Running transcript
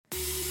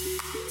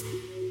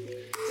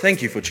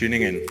Thank you for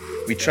tuning in.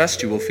 We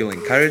trust you will feel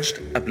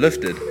encouraged,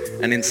 uplifted,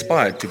 and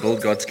inspired to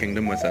build God's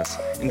kingdom with us.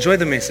 Enjoy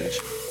the message.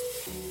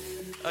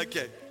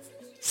 Okay.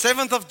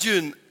 7th of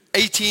June,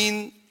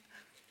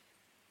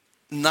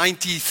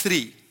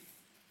 1893.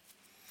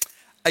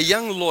 A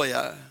young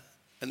lawyer,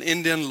 an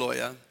Indian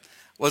lawyer,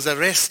 was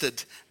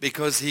arrested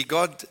because he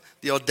got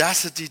the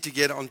audacity to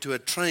get onto a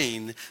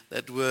train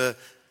that were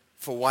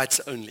for whites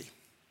only.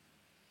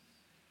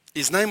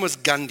 His name was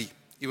Gandhi.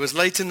 He was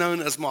later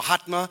known as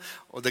Mahatma,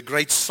 or the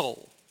Great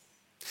Soul.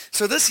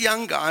 So this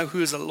young guy,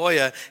 who is a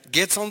lawyer,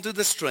 gets onto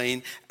this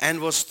train and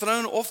was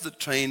thrown off the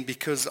train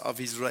because of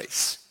his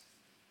race.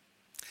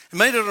 It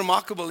made a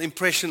remarkable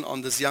impression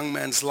on this young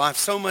man's life,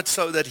 so much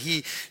so that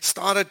he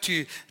started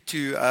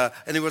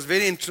and he was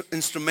very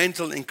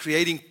instrumental in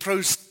creating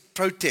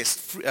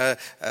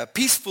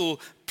peaceful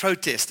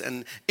protest,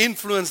 and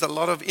influenced a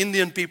lot of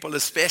Indian people,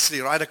 especially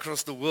right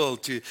across the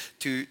world, to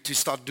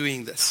start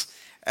doing this.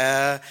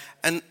 And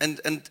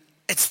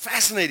it's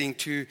fascinating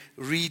to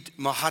read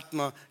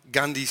Mahatma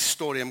Gandhi's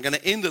story. I'm going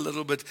to end a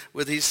little bit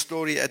with his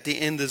story at the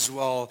end as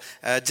well,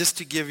 just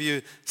to give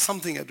you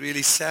something that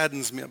really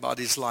saddens me about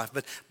his life.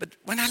 But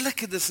when I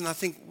look at this and I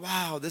think,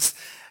 wow,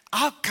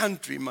 our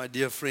country, my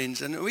dear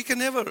friends, and we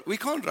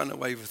can't run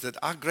away with it.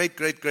 Our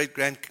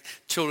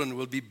great-grandchildren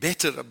will be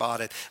better about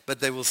it,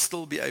 but they will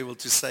still be able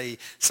to say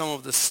some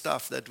of the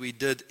stuff that we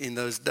did in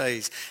those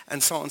days,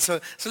 and so on. So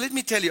let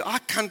me tell you, our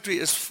country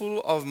is full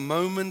of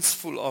moments,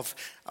 full of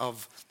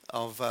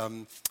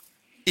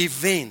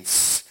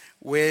events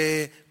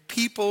where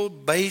people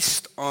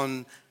based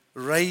on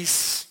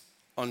race,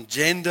 on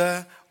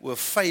gender, were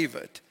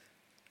favored.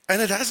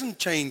 And it hasn't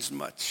changed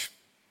much.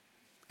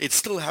 It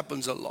still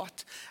happens a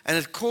lot. And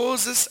it's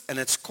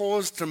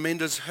caused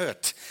tremendous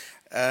hurt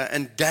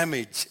and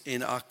damage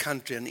in our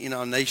country and in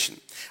our nation.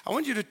 I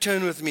want you to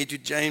turn with me to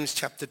James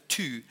chapter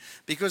 2,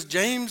 because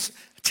James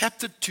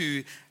chapter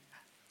 2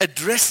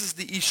 addresses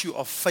the issue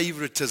of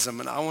favoritism,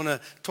 and I want to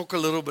talk a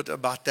little bit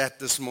about that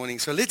this morning.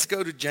 So let's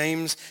go to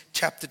James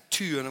chapter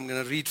 2, and I'm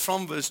going to read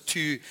from verse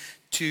 2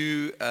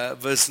 to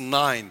verse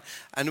 9.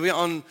 And we're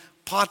on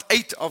part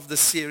 8 of the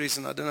series,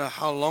 and I don't know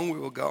how long we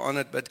will go on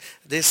it, but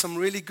there's some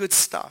really good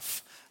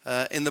stuff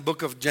in the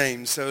book of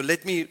James. So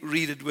let me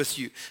read it with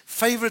you.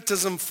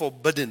 Favoritism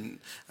forbidden.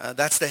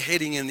 That's the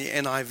heading in the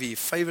NIV.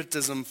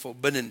 Favoritism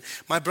forbidden.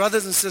 My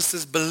brothers and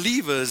sisters,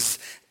 believers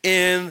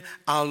in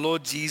our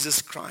Lord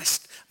Jesus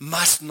Christ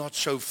must not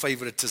show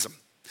favoritism.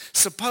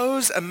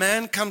 Suppose a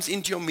man comes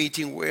into your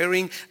meeting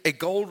wearing a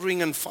gold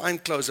ring and fine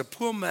clothes. A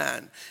poor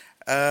man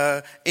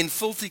in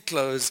filthy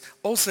clothes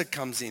also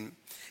comes in.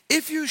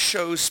 If you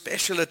show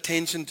special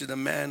attention to the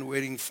man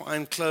wearing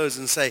fine clothes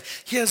and say,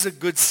 here's a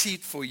good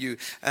seat for you,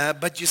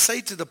 but you say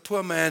to the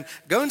poor man,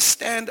 go and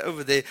stand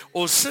over there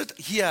or sit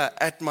here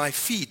at my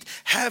feet,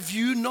 have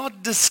you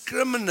not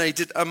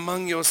discriminated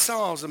among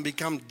yourselves and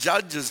become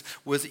judges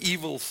with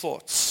evil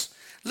thoughts?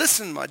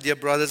 Listen, my dear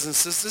brothers and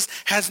sisters,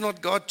 has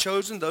not God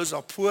chosen those who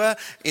are poor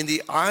in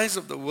the eyes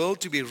of the world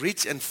to be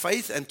rich in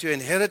faith and to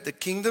inherit the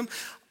kingdom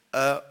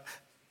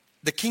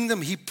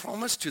he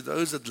promised to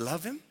those that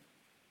love him?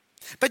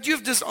 But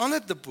you've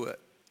dishonored the poor.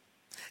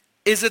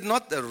 Is it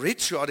not the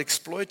rich who are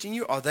exploiting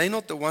you? Are they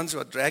not the ones who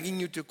are dragging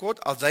you to court?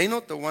 Are they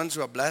not the ones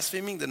who are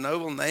blaspheming the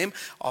noble name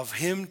of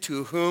him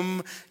to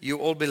whom you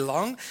all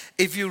belong?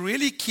 If you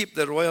really keep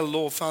the royal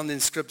law found in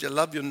Scripture,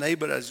 love your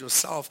neighbor as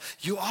yourself,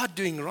 you are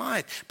doing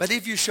right. But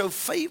if you show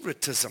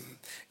favoritism,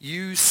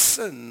 you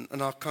sin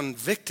and are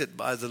convicted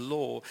by the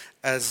law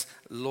as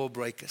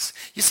lawbreakers.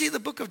 You see, the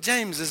book of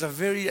James is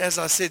as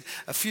I said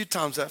a few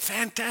times, a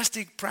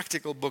fantastic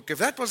practical book. If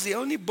that was the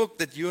only book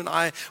that you and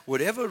I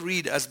would ever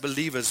read as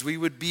believers, we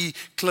would be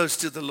close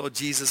to the Lord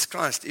Jesus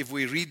Christ if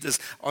we read this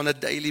on a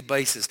daily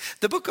basis.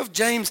 The book of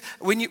James,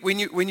 when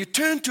you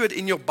turn to it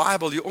in your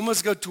Bible, you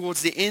almost go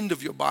towards the end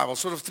of your Bible,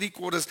 sort of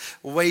 3/4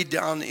 way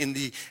down in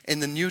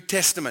the New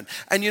Testament.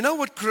 And you know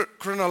what,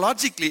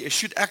 chronologically, it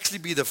should actually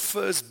be the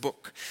first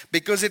book,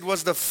 because it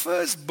was the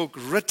first book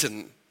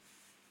written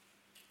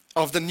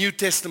of the New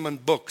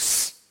Testament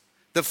books.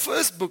 The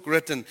first book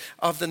written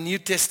of the New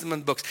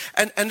Testament books.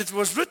 And it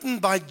was written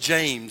by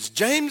James.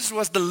 James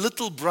was the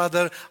little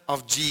brother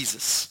of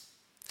Jesus.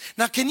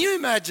 Now, can you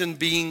imagine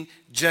being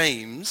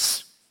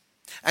James?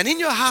 And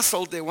in your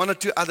household, there are 1 or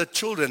 2 other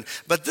children.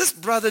 But this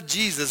brother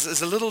Jesus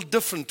is a little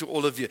different to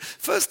all of you.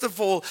 First of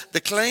all,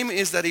 the claim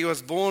is that he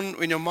was born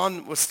when your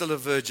mom was still a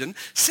virgin.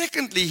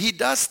 Secondly, he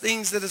does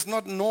things that is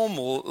not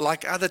normal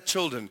like other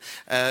children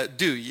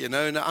do. You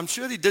know, now, I'm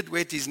sure he did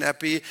wet his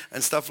nappy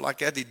and stuff like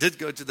that. He did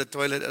go to the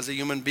toilet as a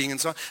human being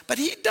and so on. But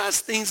he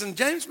does things, and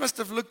James must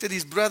have looked at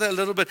his brother a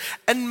little bit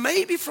and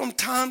maybe from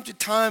time to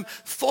time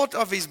thought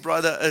of his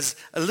brother as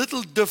a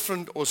little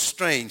different or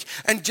strange.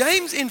 And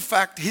James, in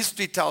fact,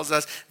 history tells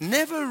us,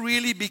 never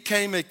really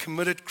became a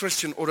committed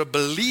Christian or a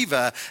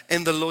believer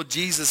in the Lord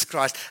Jesus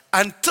Christ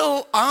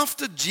until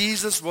after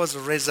Jesus was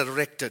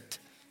resurrected.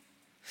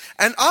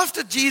 And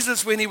after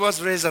Jesus, when he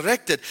was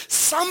resurrected,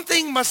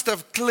 something must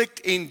have clicked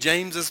in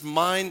James's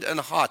mind and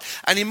heart.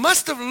 And he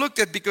must have looked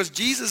at, because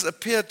Jesus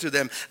appeared to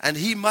them, and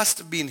he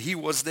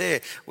was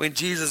there when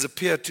Jesus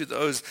appeared to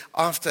those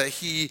after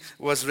he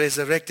was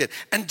resurrected.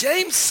 And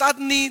James,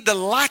 suddenly the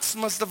lights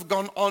must have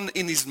gone on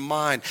in his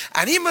mind.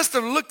 And he must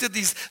have looked at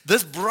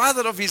this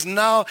brother of his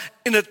now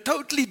in a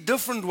totally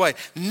different way.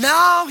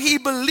 Now he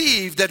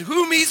believed that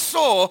whom he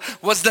saw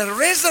was the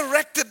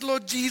resurrected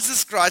Lord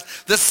Jesus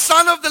Christ, the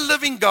Son of the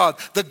living God,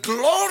 the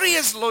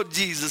glorious Lord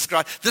Jesus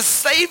Christ, the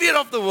Savior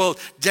of the world.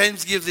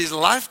 James gives his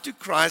life to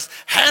Christ,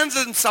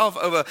 hands himself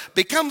over,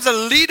 becomes a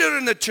leader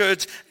in the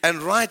church,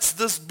 and writes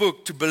this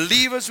book to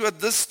believers who at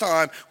this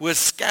time were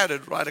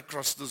scattered right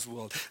across this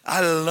world.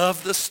 I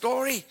love the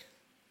story.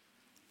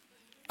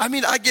 I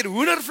mean, I get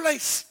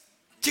hoendervleis,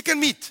 chicken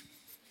meat,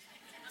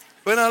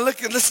 when I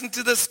look and listen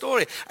to this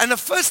story. And the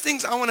first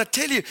things I want to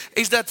tell you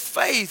is that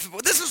faith,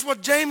 this is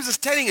what James is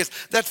telling us,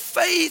 that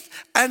faith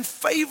and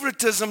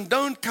favoritism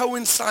don't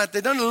coincide.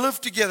 They don't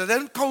live together. They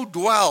don't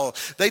co-dwell.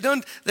 They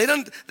don't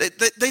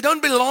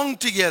belong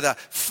together.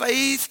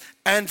 Faith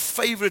and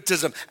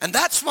favoritism. And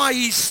that's why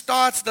he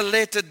starts the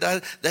letter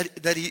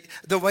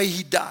the way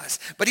he does.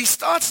 But he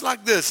starts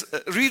like this.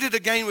 Read it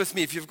again with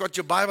me if you've got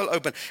your Bible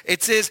open.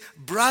 It says,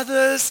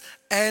 brothers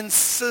and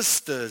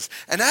sisters.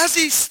 And as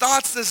he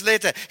starts this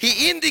letter,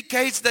 he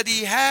indicates that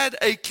he had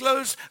a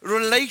close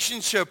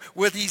relationship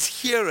with his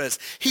hearers.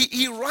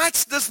 He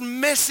writes this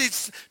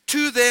message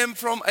to them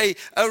from a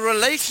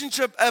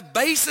relationship, a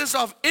basis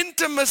of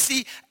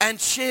intimacy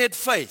and shared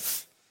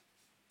faith.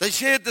 They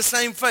shared the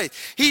same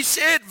faith. He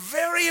shared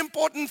very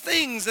important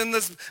things in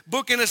this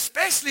book, and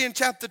especially in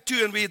chapter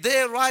 2, and we're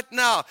there right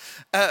now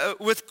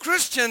with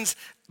Christians,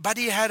 but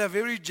he had a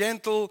very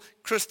gentle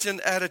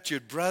Christian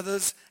attitude,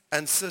 brothers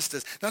and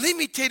sisters. Now let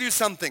me tell you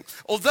something.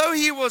 Although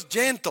he was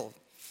gentle,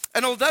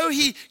 and although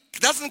he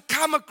doesn't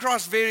come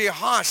across very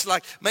harsh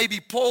like maybe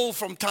Paul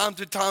from time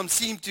to time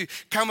seemed to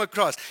come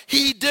across,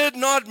 he did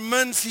not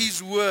mince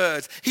his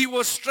words. He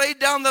was straight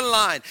down the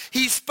line.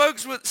 He spoke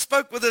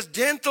with his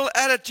gentle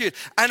attitude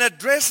and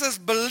addresses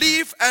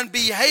belief and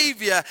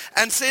behavior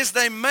and says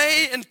they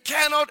may and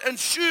cannot and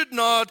should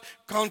not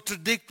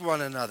contradict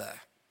one another.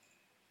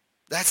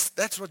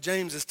 That's what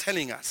James is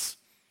telling us.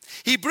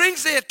 He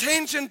brings their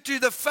attention to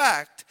the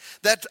fact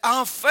that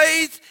our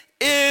faith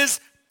is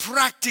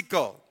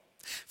practical.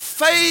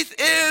 Faith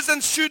is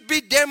and should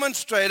be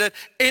demonstrated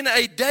in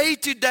a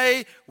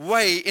day-to-day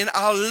way in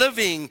our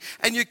living.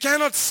 And you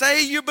cannot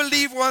say you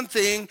believe one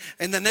thing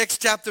in the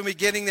next chapter, we're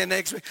getting there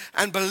next week,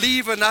 and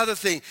believe another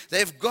thing.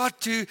 They've got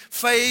to,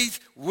 faith,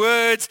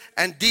 words,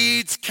 and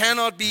deeds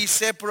cannot be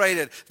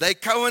separated. They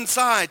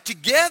coincide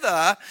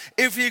together.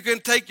 If you can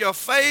take your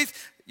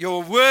faith,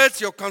 your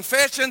words, your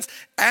confessions,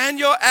 and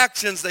your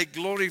actions, they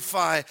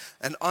glorify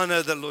and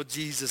honor the Lord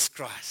Jesus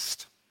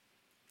Christ.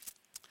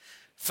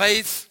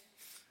 Faith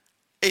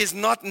is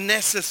not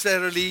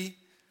necessarily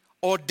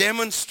or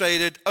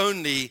demonstrated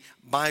only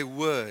by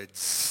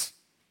words.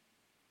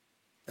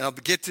 And I'll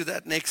get to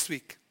that next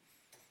week.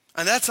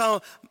 And that's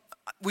how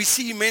we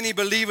see many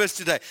believers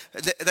today.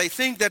 They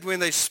think that when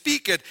they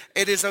speak it,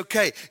 it is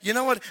okay. You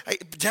know what?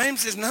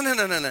 James says,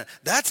 no.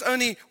 That's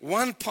only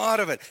one part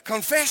of it.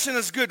 Confession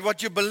is good.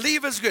 What you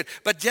believe is good.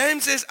 But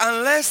James says,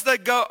 unless they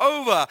go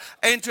over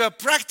into a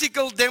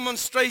practical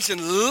demonstration,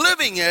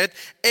 living it,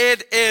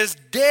 it is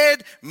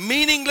dead,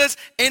 meaningless.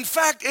 In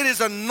fact, it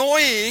is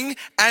annoying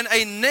and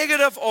a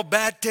negative or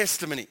bad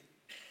testimony.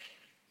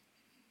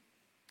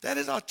 That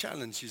is our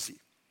challenge, you see.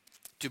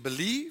 To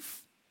believe,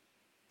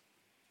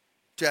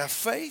 to have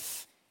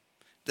faith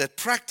that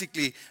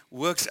practically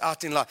works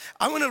out in life.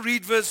 I want to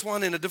read verse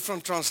 1 in a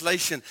different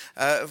translation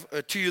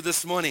to you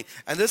this morning.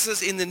 And this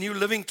is in the New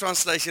Living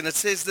Translation. It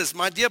says this,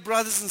 my dear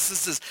brothers and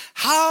sisters,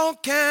 how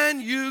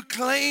can you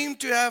claim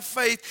to have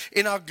faith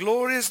in our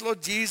glorious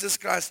Lord Jesus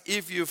Christ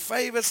if you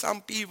favor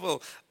some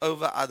people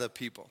over other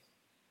people?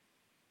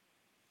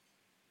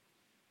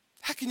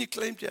 How can you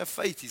claim to have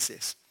faith, he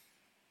says.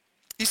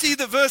 You see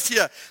the verse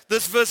here,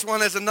 this verse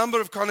 1 has a number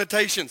of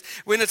connotations.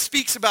 When it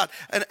speaks about,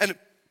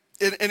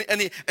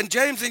 and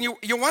James, and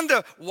you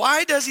wonder,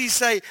 why does he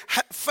say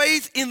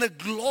faith in the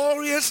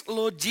glorious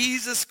Lord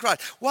Jesus Christ?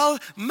 Well,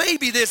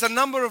 maybe there's a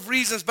number of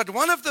reasons, but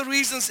one of the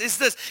reasons is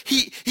this.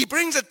 He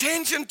brings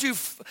attention to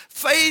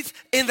faith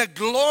in the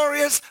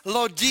glorious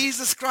Lord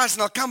Jesus Christ.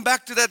 And I'll come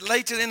back to that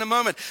later in a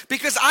moment.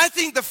 Because I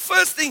think the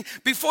first thing,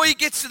 before he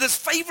gets to this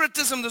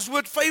favoritism, this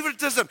word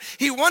favoritism,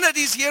 he wanted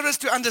his hearers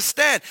to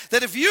understand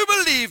that if you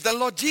believe the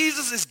Lord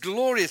Jesus is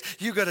glorious,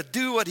 you got to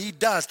do what he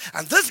does.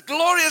 And this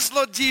glorious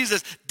Lord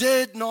Jesus did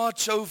not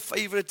show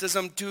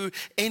favoritism to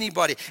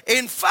anybody.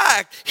 In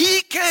fact, he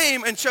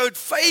came and showed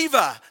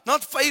favor,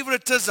 not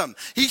favoritism.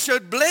 He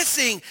showed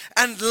blessing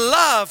and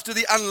love to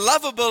the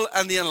unlovable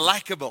and the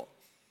unlikable.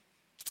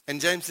 And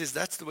James says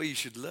that's the way you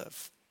should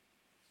live.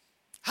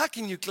 How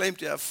can you claim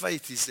to have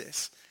faith, he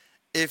says,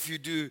 if you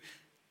do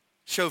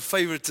show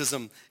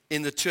favoritism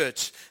in the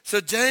church.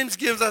 So James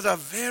gives us a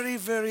very,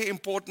 very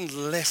important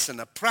lesson,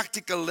 a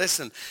practical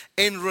lesson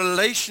in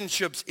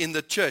relationships in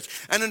the church.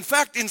 And in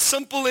fact, in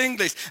simple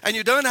English, and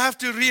you don't have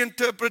to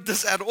reinterpret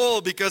this at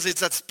all because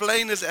it's as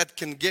plain as it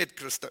can get,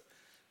 Christo.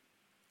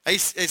 He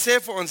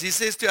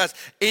says to us,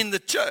 in the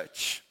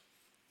church,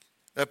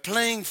 the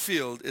playing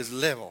field is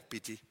level,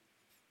 PT.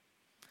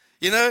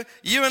 You know,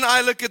 you and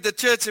I look at the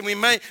church and we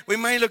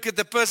may look at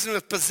the person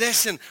with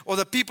possession or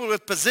the people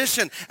with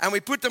position and we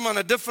put them on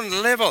a different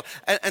level.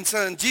 And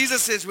so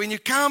Jesus says, when you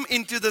come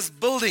into this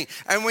building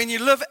and when you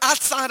live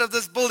outside of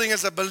this building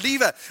as a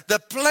believer, the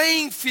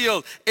playing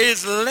field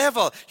is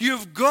level.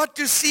 You've got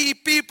to see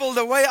people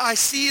the way I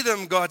see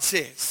them, God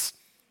says.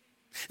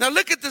 Now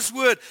look at this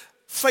word,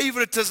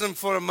 favoritism,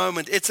 for a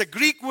moment. It's a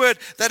Greek word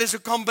that is a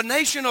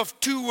combination of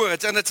two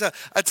words, and it's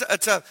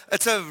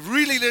a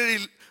really,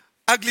 really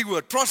ugly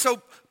word,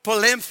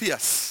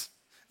 prosopolemphias.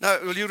 Now,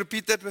 will you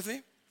repeat that with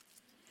me?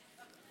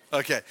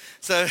 Okay,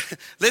 so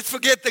let's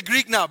forget the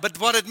Greek now. But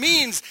what it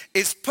means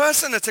is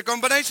person. It's a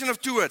combination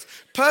of two words,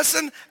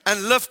 person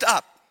and lift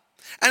up.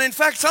 And in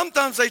fact,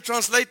 sometimes they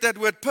translate that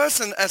word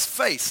person as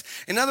face.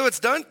 In other words,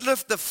 don't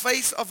lift the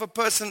face of a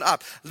person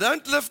up.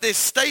 Don't lift their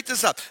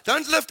status up.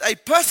 Don't lift a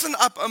person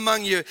up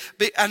among you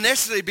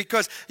unnecessarily,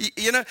 because,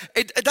 you know,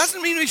 it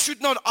doesn't mean we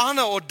should not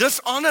honor or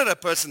dishonor a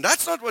person.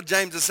 That's not what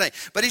James is saying.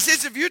 But he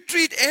says if you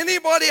treat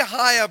anybody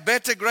higher,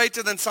 better,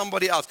 greater than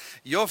somebody else,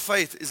 your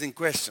faith is in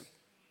question.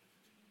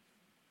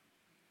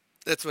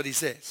 That's what he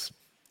says.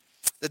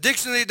 The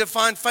dictionary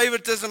defined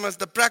favoritism as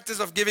the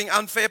practice of giving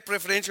unfair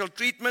preferential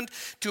treatment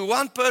to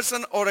one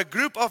person or a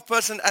group of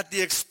persons at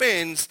the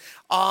expense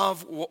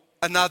of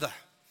another.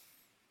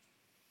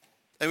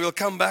 And we'll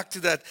come back to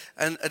that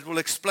and it will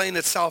explain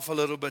itself a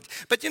little bit.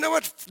 But you know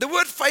what? The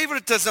word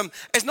favoritism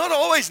is not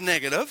always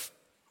negative,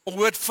 or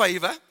word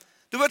favor.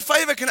 The word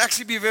favor can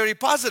actually be very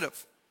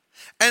positive.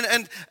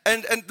 And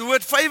the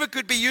word favor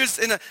could be used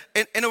in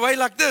a way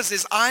like this,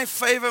 is I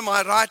favor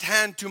my right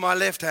hand to my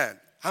left hand.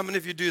 How many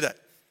of you do that?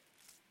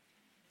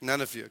 None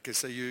of you. Okay,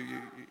 so you're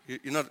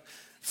not.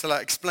 So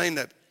I explain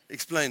that.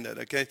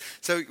 Okay.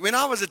 So when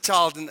I was a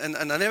child, and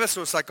I never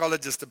saw a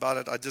psychologist about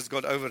it, I just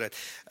got over it.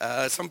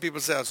 Some people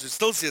say I should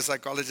still see a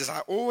psychologist. I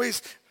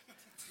always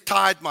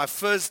tied my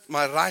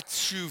right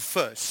shoe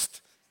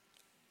first.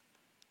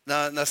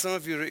 Now some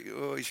of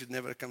you, you should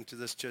never come to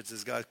this church.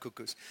 This guy's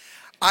cuckoos.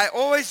 I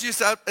always used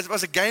to. It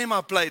was a game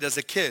I played as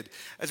a kid.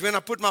 As when I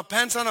put my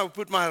pants on, I would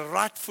put my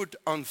right foot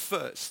on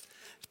first.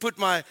 Put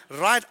my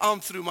right arm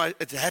through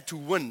it had to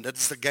win.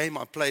 That's the game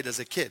I played as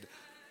a kid.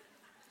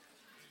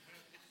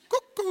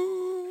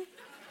 Cuckoo.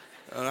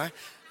 All right.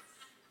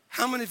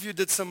 How many of you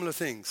did similar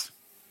things?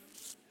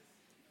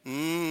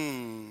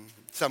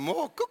 Some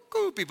more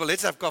cuckoo people.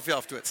 Let's have coffee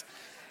afterwards.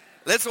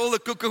 Let's all the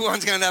cuckoo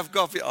ones go and have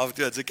coffee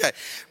afterwards, okay?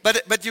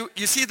 But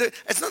you see,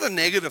 it's not a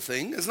negative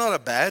thing. It's not a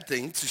bad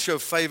thing to show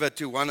favor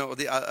to one or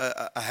the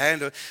a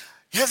hand.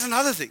 Here's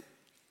another thing.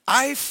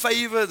 I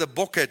favor the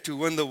Bokke to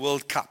win the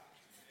World Cup.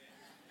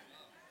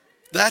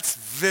 That's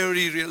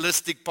very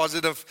realistic,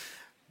 positive.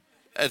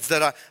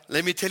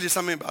 Let me tell you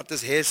something about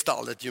this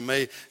hairstyle that you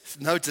may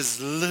notice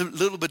a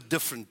little bit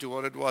different to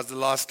what it was the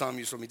last time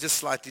you saw me, just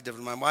slightly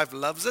different. My wife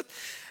loves it,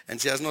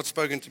 and she has not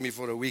spoken to me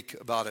for a week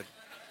about it.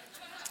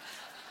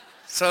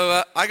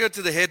 So I go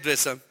to the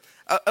hairdresser.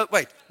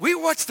 Wait, we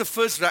watched the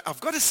first, I've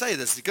got to say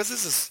this because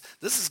this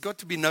has got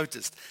to be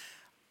noticed.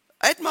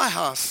 At my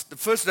house, the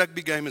first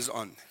rugby game is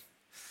on.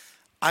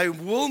 I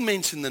will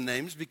mention the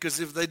names because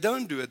if they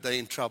don't do it, they're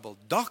in trouble.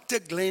 Dr.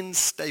 Glenn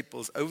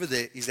Staples, over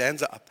there, his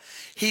hands are up.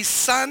 His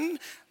son,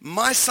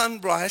 my son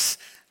Bryce,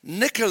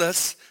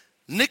 Nicholas,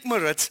 Nick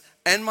Moritz,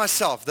 and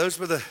myself, those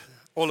were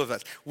all of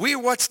us. We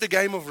watched the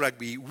game of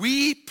rugby.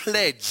 We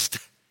pledged,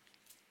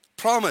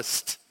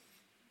 promised,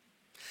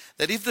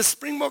 that if the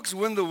Springboks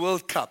win the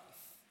World Cup,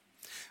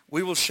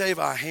 we will shave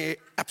our hair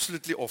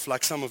absolutely off,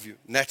 like some of you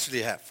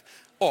naturally have,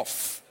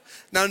 off.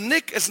 Now,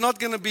 Nick is not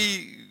going to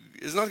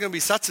be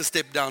such a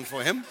step down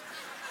for him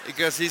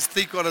because he's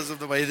 3/4 of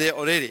the way there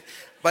already.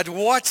 But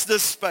watch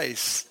this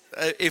space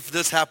if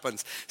this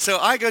happens. So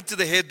I go to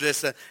the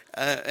hairdresser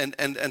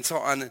and so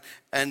on,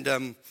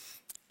 and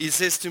he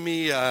says to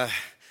me,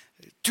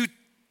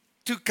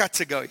 two cuts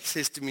ago, he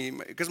says to me,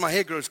 because my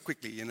hair grows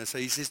quickly, so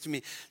he says to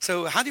me,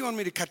 so how do you want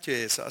me to cut your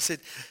hair? So I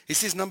said, he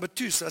says, number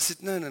 2. So I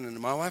said, no,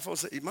 my wife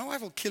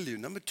will kill you.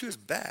 Number 2 is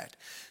bad.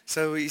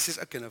 So he says,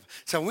 okay, no.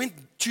 So I went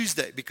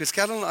Tuesday, because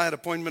Carol and I had an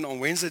appointment on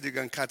Wednesday to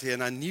go and cut hair,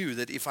 and I knew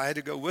that if I had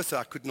to go with her,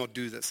 I could not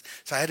do this.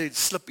 So I had to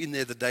slip in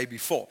there the day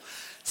before.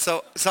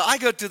 So I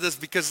go to this,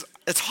 because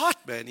it's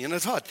hot, man,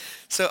 it's hot.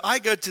 So I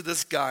go to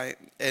this guy,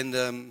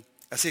 and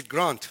I said,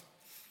 Grant,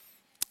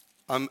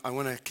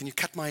 can you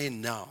cut my hair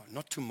now?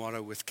 Not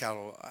tomorrow with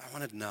Carol. I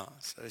want it now.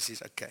 So he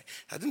says, okay.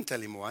 I didn't tell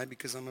him why,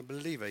 because I'm a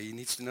believer. He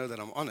needs to know that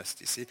I'm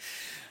honest, you see.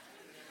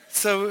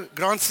 So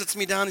Grant sits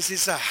me down. He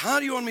says, so how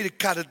do you want me to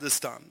cut it this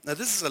time? Now,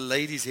 this is a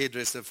ladies'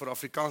 hairdresser. For an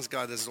Afrikaans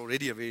guy, this is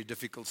already a very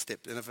difficult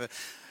step. And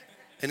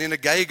And then a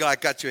gay guy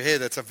cut your hair.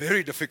 That's a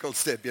very difficult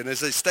step. You know,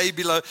 so stay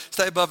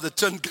above the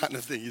chin kind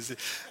of thing. You see?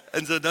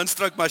 And so don't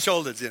stroke my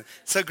shoulders. You know.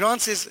 So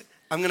Grant says,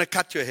 I'm going to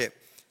cut your hair.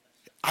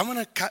 I want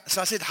to cut.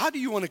 So I said, how do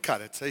you want to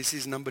cut it? So he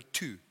says, number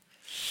 2.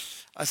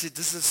 I said,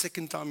 this is the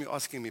second time you're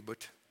asking me,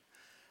 but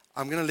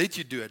I'm going to let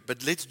you do it,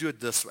 but let's do it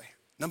this way.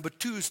 Number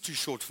 2 is too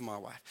short for my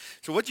wife.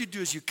 So what you do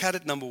is you cut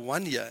it number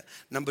 1 here,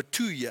 number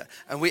 2 here,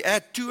 and we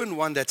add 2 and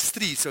 1, that's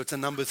 3, so it's a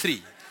number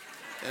 3.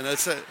 You know,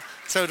 so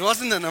it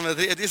wasn't a number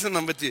 3, it is a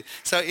number 2.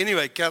 So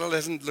anyway, Carol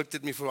hasn't looked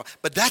at me for a while.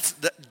 But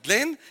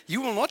Glenn,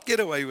 you will not get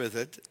away with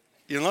it.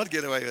 You'll not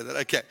get away with it.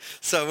 Okay.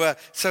 So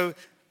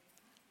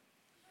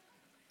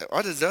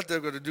what does that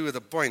got to do with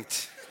the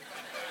point?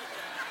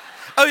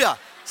 Oh yeah.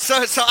 So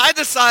I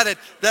decided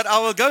that I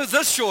will go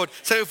this short.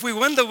 So if we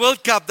win the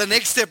World Cup, the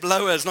next step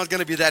lower is not going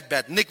to be that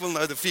bad. Nick will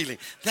know the feeling.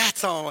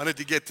 That's how I wanted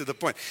to get to the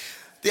point.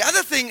 The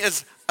other thing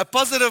is a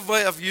positive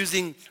way of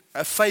using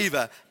a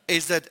favor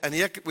is that, and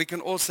here we can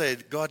all say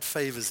it, God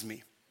favors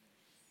me.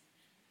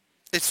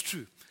 It's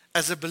true.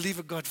 As a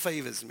believer, God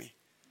favors me.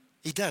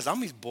 He does.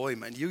 I'm his boy,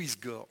 man. You his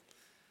girl.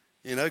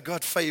 You know,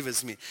 God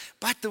favors me.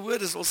 But the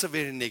word is also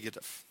very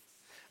negative.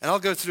 And I'll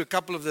go through a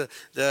couple of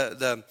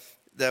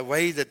the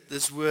way that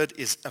this word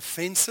is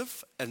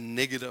offensive and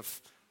negative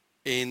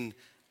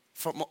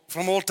from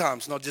all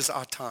times, not just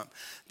our time.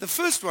 The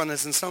first one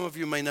is, and some of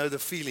you may know the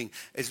feeling,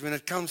 is when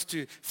it comes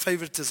to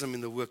favoritism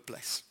in the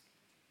workplace.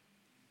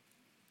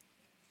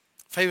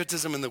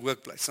 Favoritism in the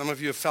workplace. Some of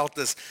you have felt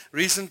this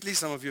recently.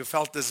 Some of you have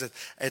felt this.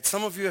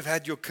 Some of you have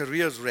had your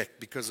careers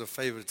wrecked because of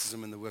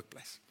favoritism in the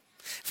workplace.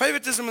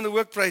 Favoritism in the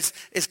workplace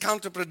is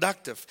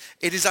counterproductive.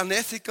 It is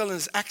unethical and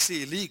it's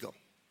actually illegal.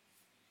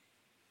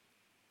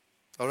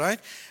 All right?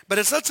 But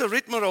it's such a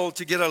rigmarole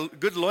to get a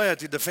good lawyer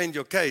to defend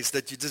your case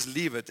that you just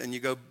leave it and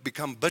you go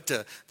become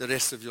bitter the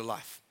rest of your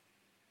life.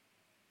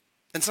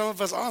 And some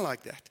of us are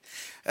like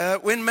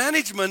that. When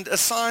management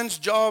assigns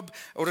job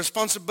or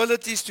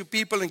responsibilities to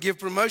people and give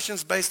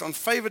promotions based on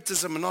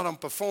favoritism and not on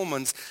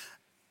performance,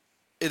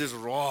 it is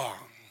wrong.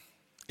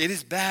 It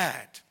is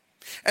bad.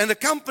 And the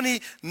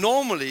company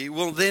normally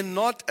will then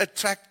not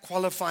attract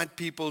qualified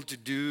people to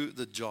do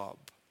the job.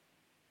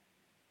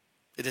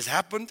 It has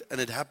happened,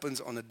 and it happens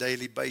on a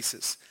daily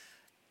basis.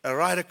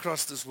 Right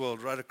across this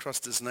world, right across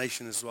this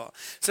nation as well.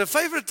 So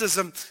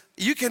favoritism,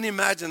 you can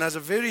imagine, has a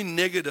very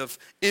negative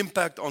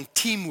impact on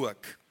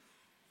teamwork.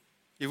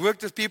 You've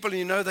worked with people and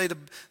you know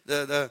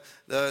they're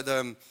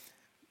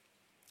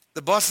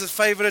the boss's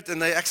favorite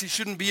and they actually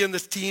shouldn't be in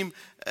this team.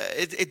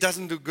 It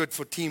doesn't do good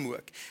for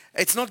teamwork.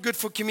 It's not good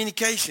for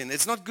communication.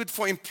 It's not good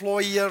for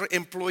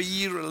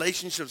employer-employee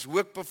relationships,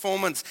 work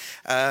performance,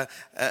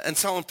 and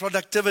so on,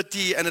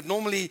 productivity, and it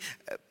normally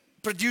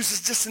produces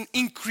just an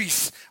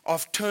increase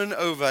of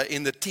turnover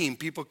in the team.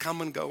 People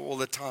come and go all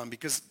the time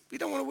because we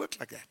don't want to work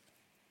like that.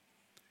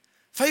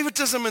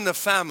 Favoritism in the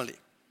family.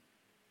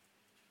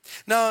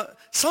 Now,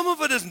 some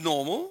of it is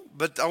normal,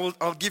 but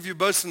I'll give you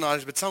both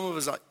scenarios, but some of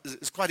it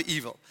is quite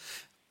evil.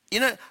 You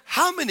know,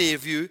 how many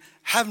of you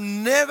have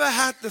never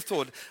had the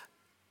thought,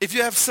 if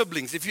you have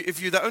siblings,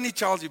 if you're the only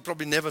child, you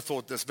probably never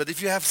thought this, but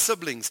if you have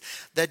siblings,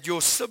 that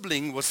your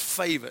sibling was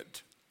favored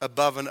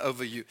above and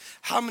over you.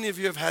 How many of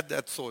you have had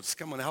that thoughts?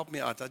 Come on, help me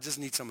out. I just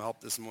need some help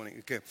this morning.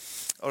 Okay.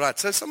 All right.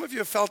 So some of you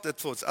have felt that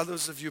thoughts.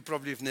 Others of you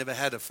probably have never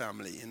had a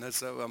family. You know,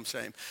 so I'm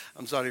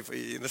sorry for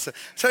you. You know,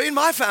 so in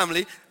my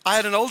family, I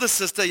had an older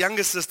sister,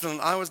 younger sister, and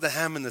I was the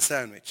ham in the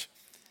sandwich.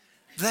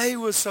 They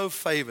were so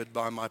favored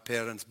by my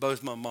parents,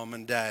 both my mom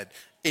and dad,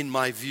 in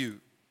my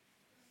view.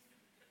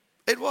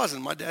 It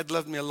wasn't. My dad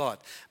loved me a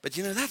lot. But,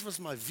 you know, that was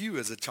my view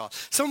as a child.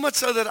 So much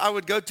so that I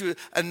would go to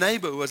a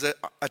neighbor who was a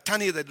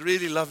tanny that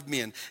really loved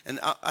me. And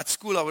at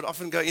school, I would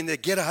often go in there,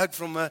 get a hug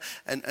from her,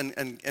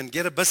 and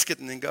get a biscuit,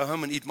 and then go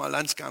home and eat my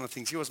lunch kind of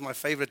thing. She was my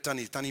favorite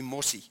tanny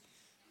Mossie.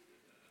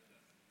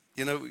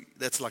 You know,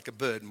 that's like a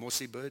bird,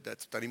 Mossie bird.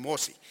 That's Tanny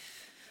Mossie.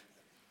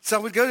 So I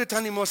would go to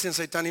Tanny Mossie and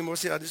say, Tanny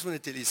Mossie, I just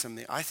want to tell you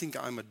something. I think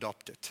I'm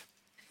adopted.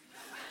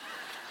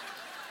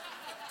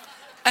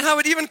 And I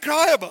would even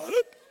cry about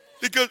it.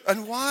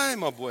 And why,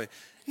 my boy?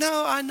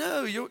 No, I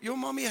know. Your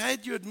mommy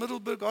had you at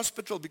Middelburg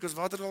Hospital because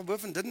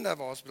Watervalboven didn't have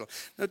a hospital.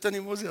 No, Tanny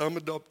Mossie, I'm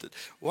adopted.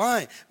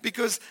 Why?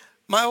 Because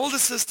my older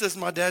sister is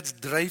my dad's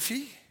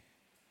dryfie.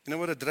 You know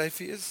what a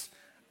dryfie is?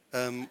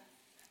 No,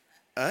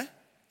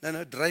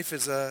 dryf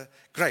is a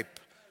grape.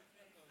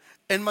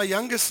 And my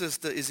younger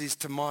sister is his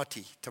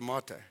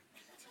tomato.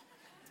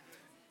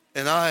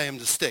 And I am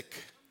the stick.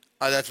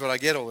 That's what I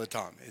get all the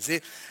time, you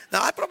see.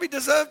 Now, I probably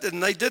deserved it,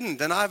 and they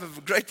didn't. And I have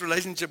a great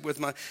relationship with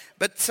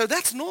But so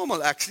that's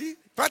normal, actually.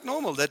 Quite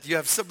normal that you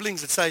have siblings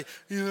that say,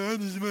 you know,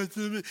 this is my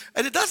sibling.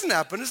 And it doesn't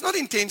happen. It's not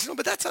intentional,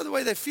 but that's how the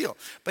way they feel.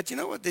 But you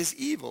know what? There's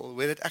evil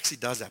where it actually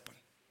does happen.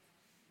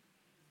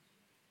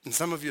 And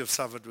some of you have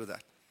suffered with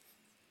that.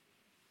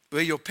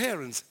 Where your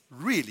parents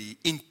really,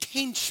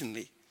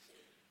 intentionally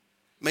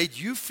made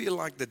you feel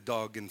like the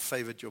dog and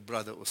favored your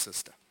brother or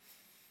sister.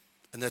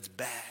 And that's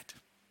bad.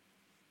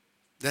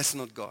 That's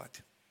not God.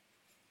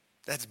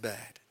 That's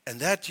bad. And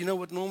that, you know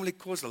what normally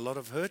causes a lot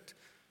of hurt?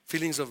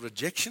 Feelings of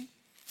rejection.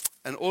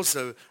 and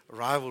also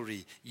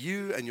rivalry.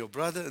 You and your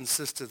brother and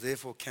sister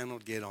therefore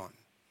cannot get on.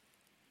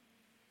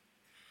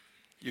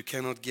 You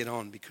cannot get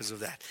on because of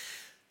that.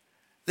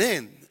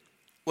 Then,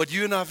 what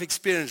you and I have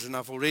experienced, and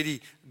I've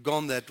already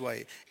gone that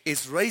way,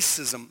 is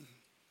racism.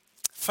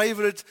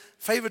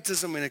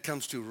 Favoritism when it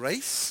comes to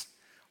race,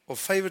 or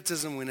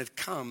favoritism when it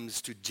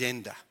comes to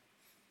gender.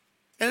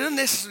 And I don't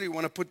necessarily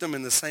want to put them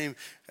in the same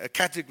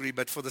category,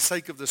 but for the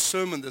sake of the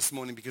sermon this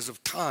morning, because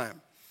of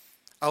time,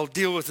 I'll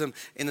deal with them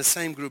in the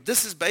same group.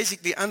 This is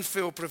basically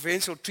unfair or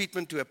preferential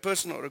treatment to a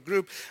person or a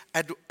group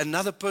at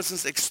another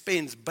person's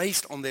expense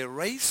based on their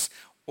race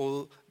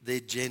or their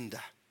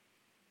gender.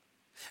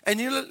 And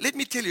let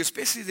me tell you,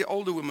 especially the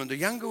older women, the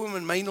younger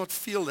women may not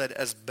feel that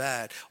as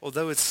bad,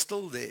 although it's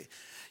still there.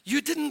 You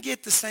didn't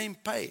get the same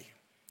pay.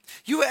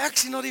 You were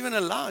actually not even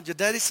allowed. Your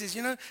daddy says,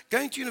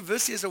 going to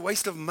university is a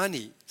waste of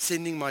money,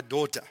 sending my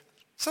daughter.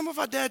 Some of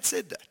our dads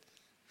said that.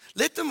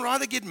 Let them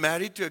rather get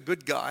married to a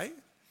good guy.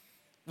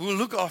 We'll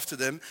look after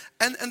them,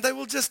 and they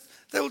will just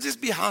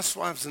be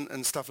housewives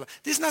and stuff like that.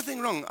 There's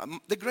nothing wrong.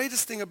 The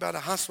greatest thing about a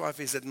housewife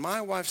is that my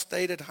wife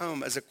stayed at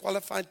home as a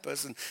qualified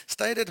person,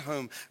 stayed at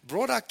home,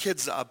 brought our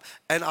kids up,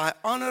 and I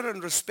honor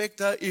and respect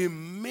her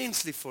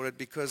immensely for it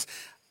because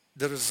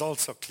the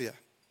results are clear.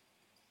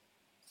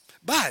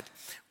 But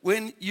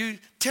when you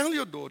tell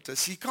your daughter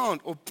she can't,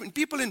 or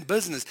people in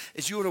business,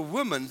 is you're a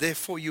woman,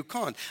 therefore you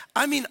can't.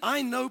 I mean,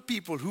 I know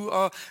people who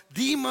are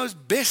the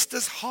most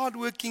bestest,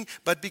 hardworking,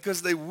 but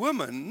because they're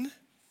women,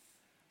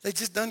 they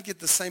just don't get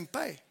the same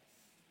pay.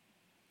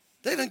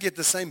 They don't get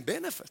the same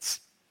benefits.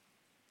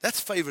 That's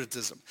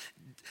favoritism.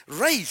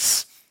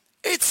 Race,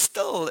 it's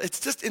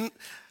just in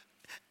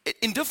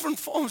different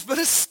forms, but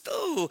it's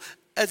still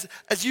as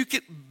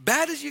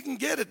bad as you can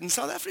get it in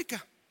South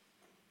Africa.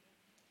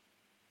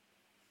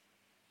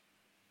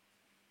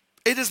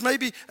 It is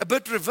maybe a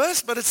bit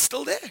reversed, but it's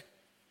still there.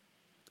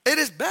 It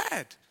is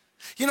bad.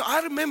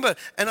 I remember,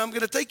 and I'm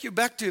going to take you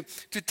back to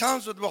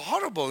times that were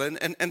horrible,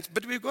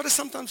 but we've got to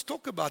sometimes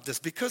talk about this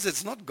because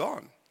it's not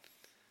gone.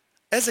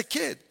 As a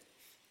kid,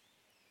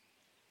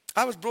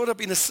 I was brought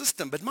up in a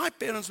system, but my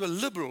parents were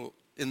liberal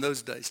in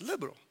those days,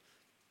 liberal,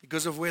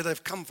 because of where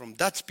they've come from,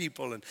 Dutch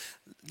people, and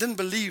didn't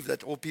believe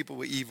that all people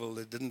were evil,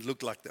 that didn't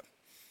look like them.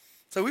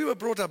 So we were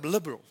brought up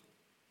liberal.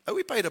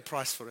 We paid a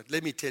price for it,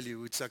 let me tell you,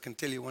 which I can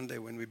tell you one day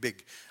when we're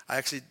big. I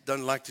actually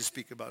don't like to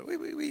speak about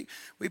it.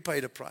 We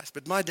paid a price.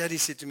 But my daddy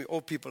said to me,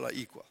 all people are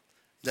equal.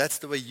 That's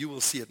the way you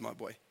will see it, my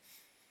boy.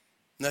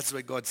 And that's the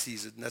way God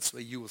sees it, and that's the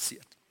way you will see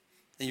it.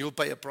 And you'll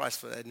pay a price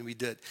for that, and we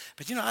did.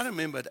 But I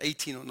remember at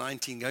 18 or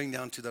 19 going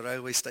down to the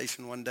railway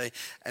station one day,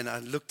 and I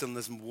looked on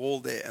this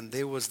wall there, and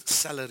there was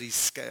salary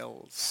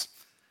scales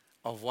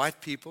of white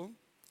people.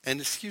 And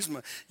excuse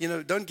me,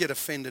 don't get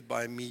offended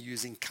by me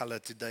using color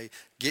today.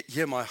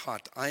 Hear my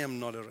heart. I am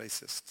not a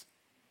racist.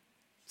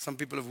 Some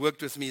people have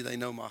worked with me. They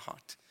know my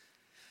heart.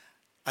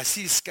 I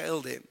see a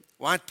scale there.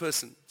 White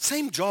person.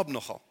 Same job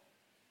nogal.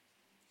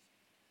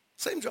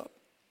 Same job.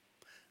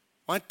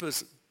 White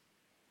person.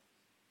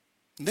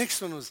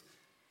 Next one was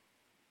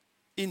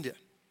Indian.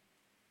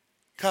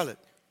 Colored.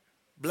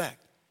 Black.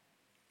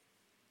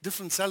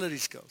 Different salary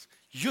scales.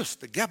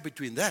 Just the gap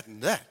between that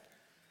and that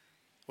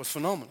was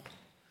phenomenal.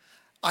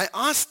 I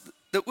asked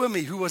the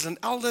Umi, who was an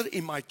elder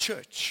in my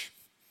church,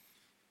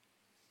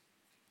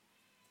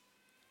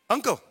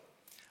 Uncle,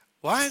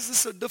 why is this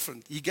so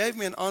different? He gave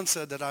me an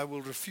answer that I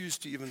will refuse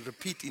to even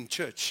repeat in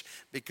church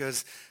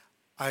because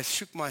I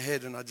shook my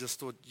head and I just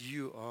thought,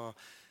 you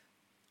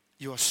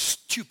are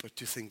stupid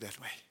to think that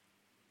way.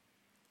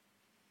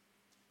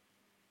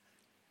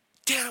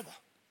 Terrible.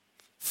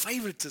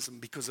 Favoritism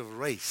because of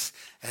race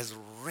has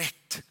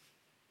wrecked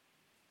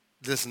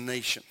this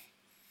nation.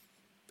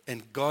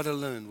 And God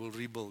alone will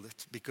rebuild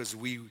it because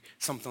we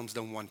sometimes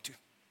don't want to.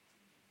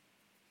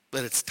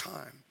 But it's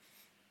time.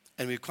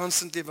 And we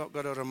constantly have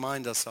got to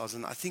remind ourselves,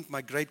 and I think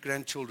my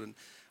great-grandchildren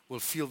will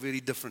feel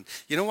very different.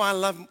 You know why I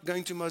love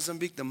going to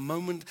Mozambique? The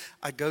moment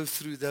I go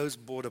through those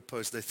border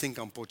posts, they think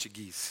I'm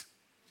Portuguese.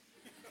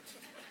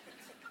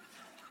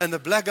 And the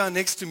black guy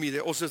next to me,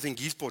 they also think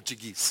he's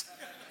Portuguese.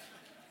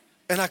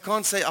 And I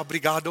can't say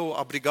obrigado,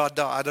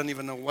 obrigada. I don't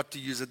even know what to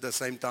use at the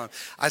same time.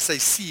 I say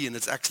si, and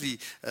it's actually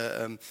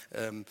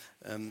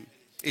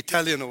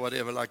Italian or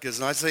whatever like this.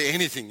 And I say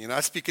anything.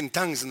 I speak in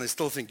tongues, and they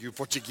still think you're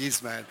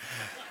Portuguese, man.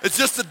 It's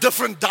just a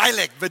different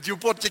dialect, but you're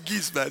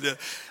Portuguese, man. Yeah.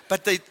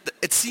 But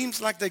it seems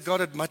like they got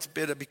it much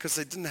better because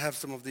they didn't have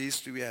some of the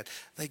history we had.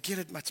 They get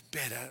it much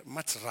better,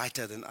 much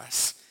righter than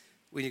us.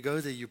 When you go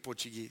there, you're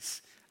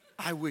Portuguese.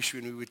 I wish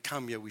when we would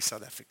come here, we're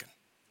South African.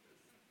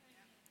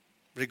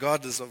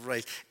 Regardless of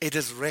race, it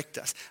has wrecked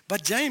us.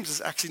 But James is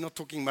actually not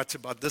talking much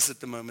about this at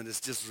the moment. It's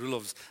just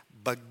Rulof's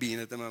bugbean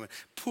at the moment.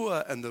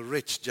 Poor and the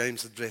rich,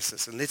 James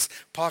addresses. And let's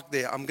park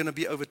there. I'm going to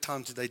be over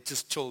time today.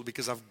 Just chill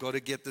because I've got to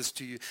get this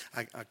to you.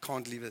 I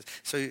can't leave it.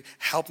 So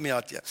help me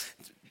out here.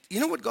 You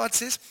know what God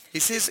says? He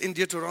says in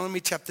Deuteronomy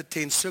chapter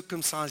 10,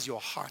 circumcise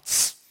your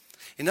hearts.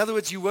 In other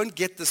words, you won't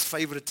get this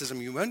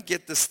favoritism. You won't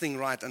get this thing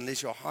right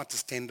unless your heart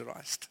is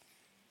tenderized.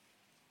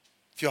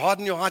 If you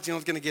harden your heart, you're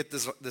not going to get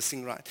this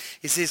thing right.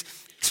 He says,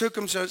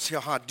 circumcise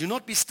your heart. Do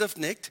not be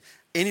stiff-necked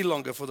any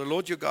longer, for the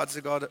Lord your God is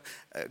the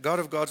God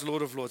of gods,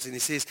 Lord of lords. And he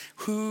says,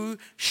 who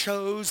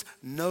shows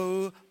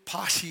no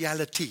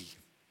partiality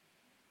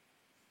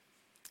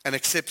and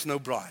accepts no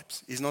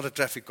bribes. He's not a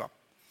traffic cop.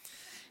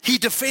 He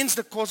defends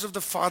the cause of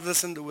the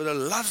fatherless and the widow,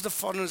 loves the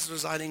foreigners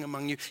residing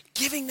among you,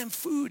 giving them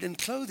food and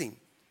clothing.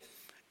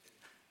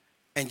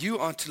 And you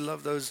are to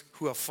love those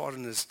who are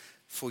foreigners,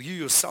 for you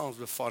yourselves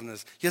were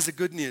foreigners. Here's the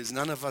good news.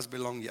 None of us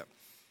belong here.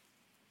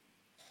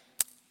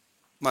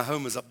 My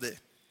home is up there.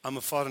 I'm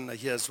a foreigner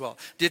here as well.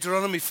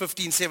 Deuteronomy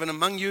 15:7,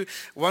 among you,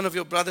 one of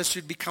your brothers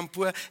should become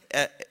poor.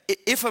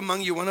 If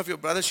among you, one of your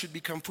brothers should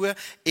become poor,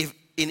 if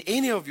in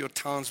any of your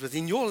towns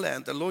within your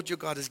land, the Lord your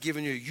God has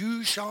given you,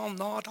 you shall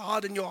not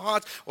harden your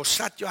heart or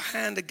shut your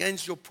hand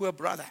against your poor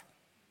brother.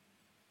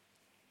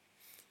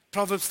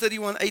 Proverbs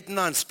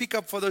 31:8-9, speak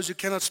up for those who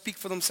cannot speak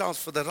for themselves,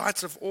 for the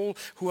rights of all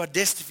who are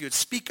destitute.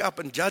 Speak up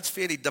and judge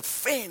fairly.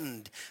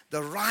 Defend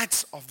the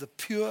rights of the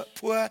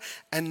poor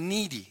and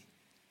needy.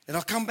 And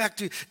I'll come back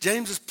to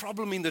James's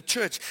problem in the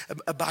church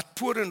about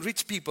poor and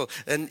rich people.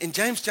 And in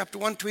James chapter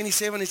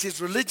 1:27, it says,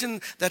 religion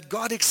that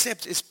God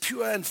accepts is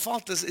pure and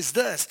faultless is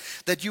this,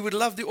 that you would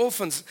love the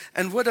orphans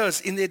and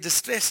widows in their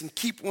distress and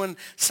keep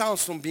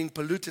oneself from being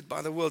polluted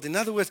by the world. In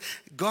other words,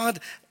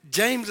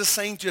 James is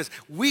saying to us,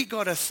 we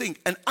got to think.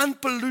 An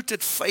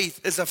unpolluted faith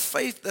is a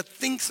faith that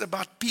thinks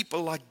about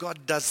people like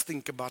God does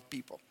think about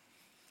people.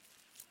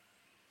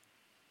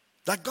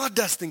 Like God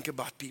does think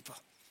about people.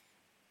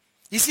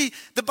 You see,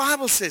 the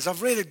Bible says,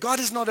 I've read it, God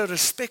is not a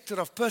respecter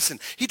of person.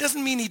 He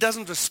doesn't mean he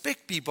doesn't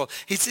respect people.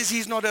 He says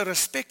he's not a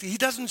respecter. He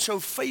doesn't show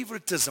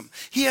favoritism.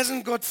 He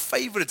hasn't got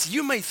favorites.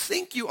 You may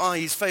think you are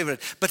his favorite,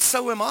 but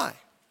so am I.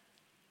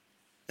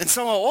 And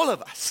so are all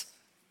of us.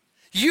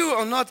 You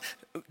are not,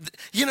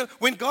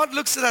 when God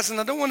looks at us, and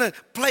I don't want to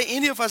play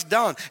any of us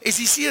down, is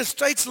he sees a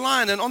straight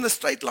line, and on the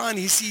straight line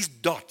he sees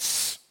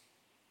dots.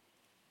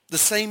 The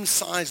same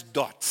size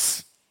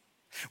dots.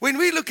 When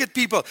we look at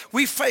people,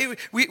 we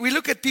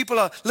look at people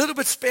a little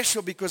bit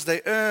special because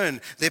they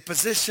earn their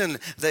position,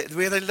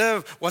 where they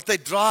live, what they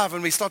drive,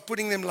 and we start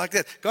putting them like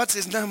that. God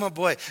says, no, my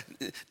boy,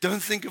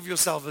 don't think of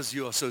yourself as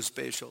you are so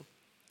special.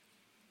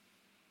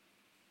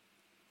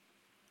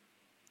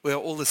 We are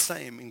all the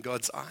same in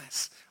God's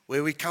eyes.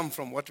 Where we come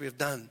from, what we have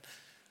done,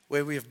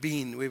 where we have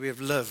been, where we have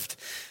lived.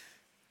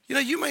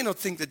 You may not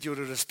think that you're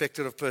a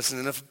respecter of person.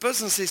 And if a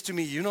person says to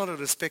me, you're not a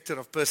respecter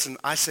of person,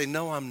 I say,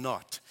 no, I'm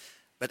not.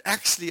 But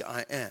actually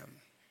I am.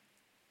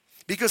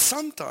 Because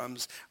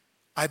sometimes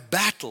I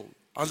battle.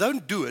 I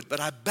don't do it, but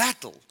I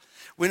battle.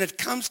 When it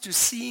comes to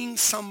seeing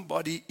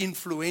somebody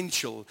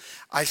influential,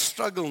 I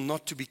struggle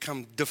not to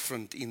become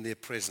different in their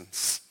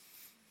presence.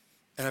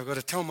 And I've got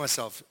to tell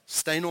myself,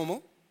 stay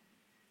normal.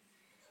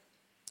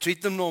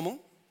 Treat them normal.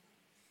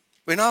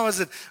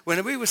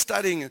 When we were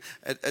studying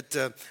at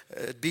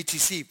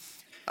BTC,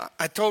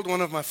 I told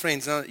one of my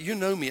friends, now you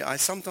know me, I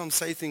sometimes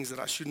say things that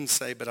I shouldn't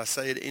say, but I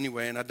say it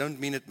anyway, and I don't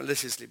mean it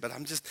maliciously, but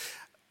I'm just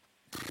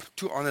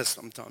too honest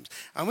sometimes.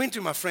 I went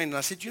to my friend and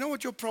I said, you know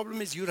what your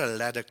problem is? You're a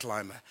ladder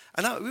climber.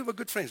 And we were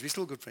good friends. We're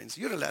still good friends.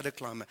 You're a ladder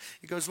climber.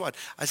 He goes, what?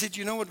 I said,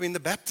 you know what? When the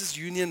Baptist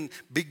Union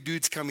big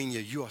dudes come in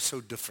here, you are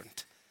so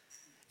different.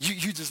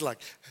 You just like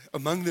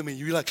among them and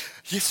you're like,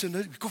 yes or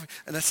no.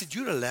 And I said,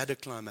 you're a ladder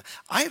climber.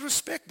 I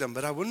respect them,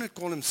 but I wouldn't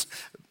call him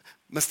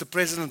Mr.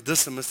 President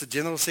this and Mr.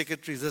 General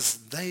Secretary this.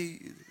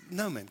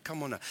 No man,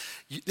 come on now.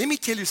 Let me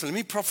tell you something.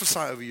 Let me prophesy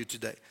over you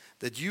today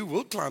that you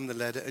will climb the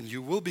ladder and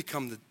you will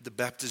become the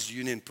Baptist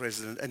Union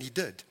president. And he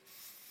did.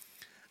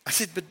 I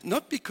said, but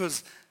not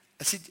because,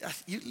 I said,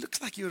 it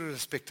looks like you're a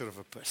respecter of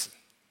a person.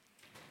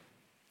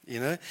 You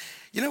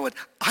know what?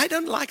 I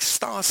don't like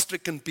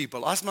star-stricken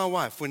people. Ask my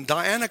wife. When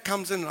Diana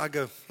comes in, I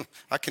go,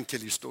 I can tell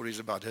you stories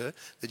about her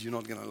that you're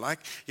not going to like.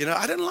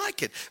 I don't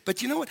like it.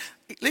 But you know what?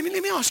 Let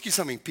me ask you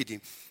something,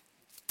 Pete.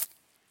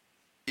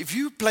 If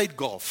you played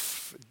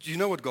golf, do you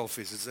know what golf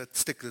is? It's that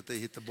stick that they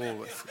hit the ball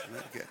with.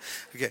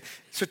 Okay.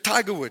 So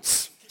Tiger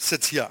Woods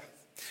sits here.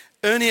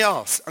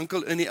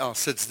 Uncle Ernie Els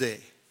sits there.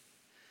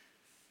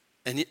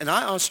 And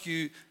I ask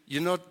you, you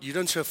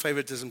don't show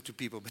favoritism to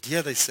people, but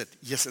here they sit.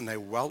 Yes, and they're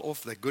well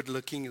off. They're good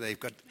looking. They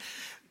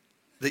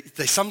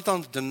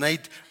sometimes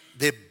donate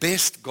their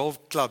best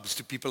golf clubs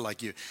to people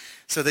like you.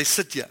 So they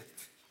sit here.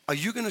 Are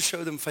you going to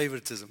show them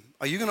favoritism?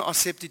 Are you going to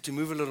ask Septi to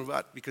move a little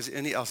bit because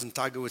Ernie Els and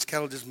Tiger Woods,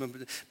 Carol just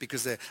moved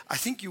because I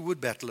think you would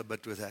battle a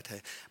bit with that.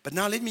 Hey? But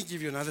now let me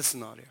give you another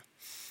scenario.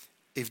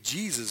 If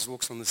Jesus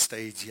walks on the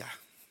stage here,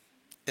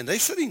 and they're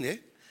sitting there,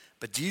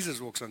 but Jesus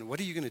walks on, what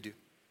are you going to do?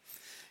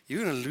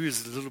 You're going to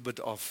lose a little bit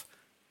of,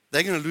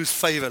 they're going to lose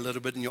favor a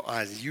little bit in your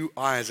eyes. Your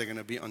eyes are going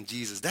to be on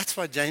Jesus. That's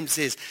why James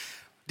says,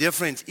 dear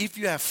friends, if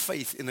you have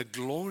faith in a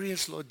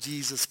glorious Lord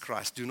Jesus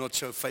Christ, do not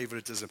show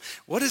favoritism.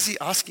 What is he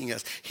asking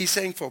us? He's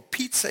saying, for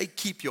Pete's sake,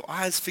 keep your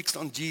eyes fixed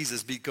on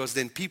Jesus, because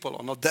then people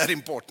are not that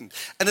important.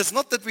 And it's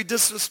not that we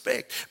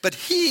disrespect, but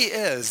he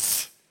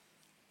is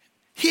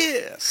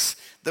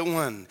the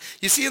one.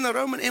 You see, in the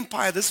Roman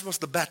Empire, this was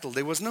the battle.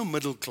 There was no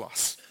middle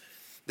class.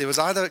 There was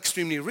either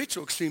extremely rich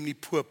or extremely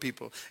poor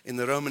people in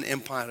the Roman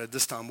Empire at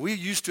this time. We're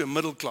used to a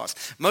middle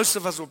class. Most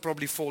of us will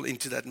probably fall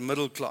into that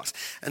middle class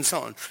and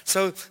so on.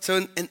 So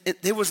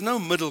there was no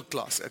middle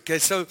class. Okay,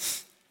 so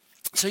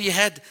you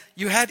had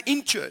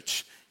in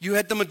church, you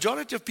had the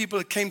majority of people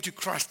that came to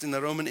Christ in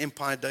the Roman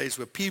Empire days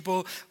were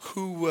people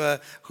who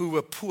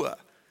were poor.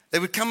 They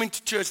would come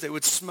into church, they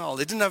would smell.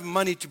 They didn't have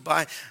money to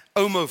buy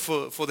Omo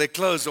for their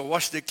clothes or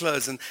wash their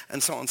clothes and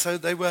so on. So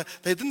they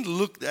didn't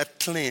look that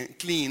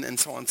clean and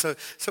so on.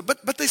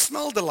 But they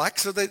smelled alike,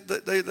 so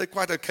they're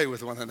quite okay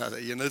with one another,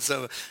 you know.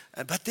 So,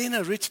 but then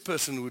a rich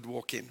person would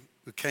walk in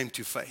who came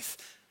to faith.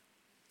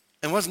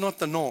 And was not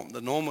the norm.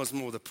 The norm was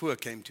more the poor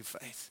came to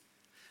faith.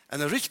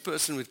 And the rich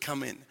person would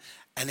come in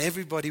and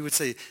everybody would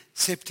say,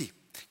 Septi,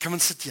 come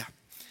and sit here.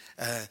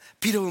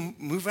 Peter will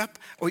move up,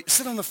 or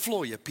sit on the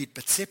floor here, Pete,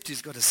 but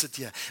Septi's got to sit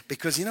here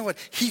because you know what?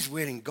 He's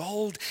wearing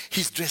gold.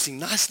 He's dressing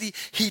nicely.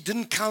 He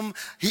didn't come.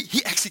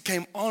 He actually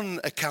came on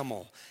a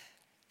camel.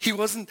 He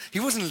wasn't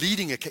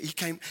leading a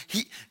camel.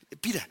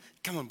 Peter,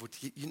 come on, but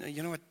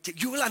you know what?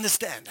 You will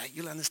understand.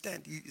 You'll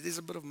understand. There's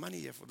a bit of money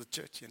here for the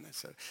church, you know,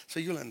 so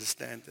you'll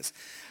understand this.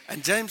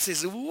 And James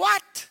says,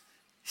 what?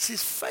 He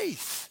says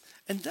faith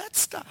and that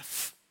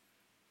stuff.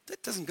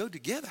 That doesn't go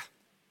together.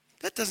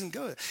 That doesn't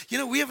go. You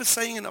know, we have a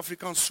saying in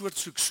Afrikaans, soort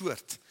soek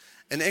soort.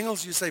 In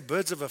Engels, you say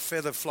birds of a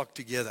feather flock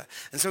together.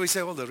 And so we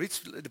say, well, the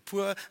rich, the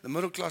poor, the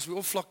middle class, we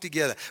all flock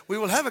together. We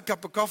will have a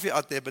cup of coffee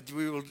out there, but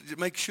we will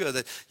make sure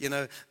that, you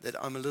know, that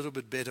I'm a little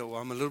bit better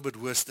or I'm a little bit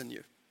worse than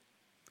you.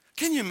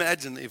 Can you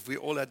imagine if we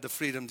all had the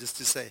freedom just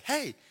to say,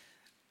 hey,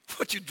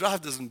 what you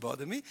drive doesn't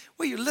bother me.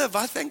 Where you live,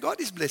 I thank God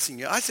he's blessing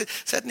you. I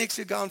sat next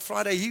to a guy on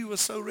Friday. He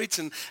was so rich,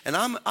 and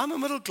I'm a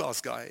middle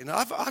class guy. You know,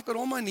 I've got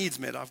all my needs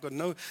met. I've got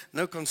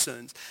no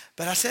concerns.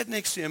 But I sat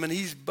next to him, and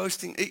he's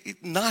boasting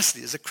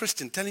nicely as a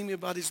Christian, telling me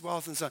about his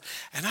wealth and so on.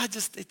 And I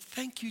just said,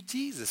 thank you,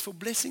 Jesus, for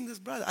blessing this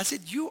brother. I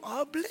said, you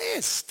are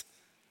blessed.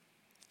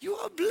 You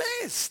are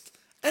blessed.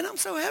 And I'm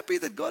so happy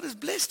that God has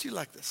blessed you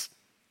like this.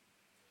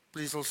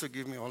 Please also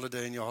give me a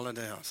holiday in your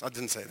holiday house. I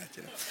didn't say that,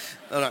 you know.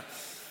 All right.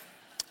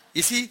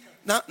 You see,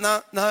 now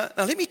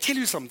let me tell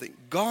you something.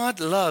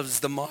 God loves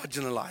the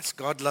marginalized.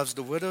 God loves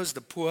the widows,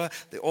 the poor,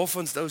 the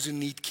orphans, those who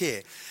need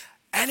care.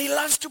 And he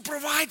loves to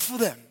provide for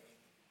them.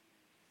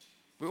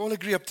 We all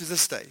agree up to this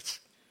stage.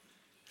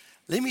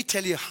 Let me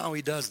tell you how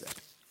he does that.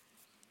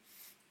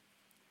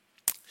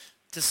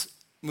 Just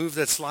move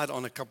that slide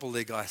on a couple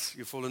there, guys.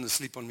 You've fallen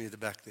asleep on me at the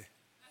back there.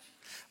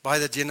 By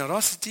the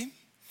generosity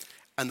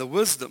and the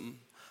wisdom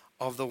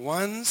of the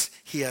ones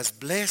he has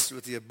blessed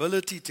with the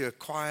ability to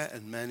acquire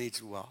and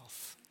manage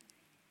wealth.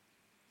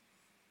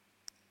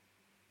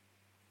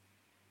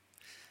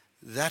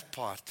 That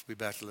part we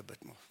battle a bit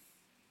more.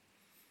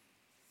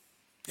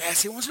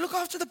 Yes, he wants to look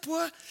after the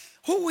poor.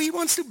 Oh, he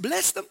wants to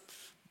bless them.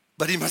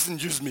 But he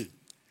mustn't use me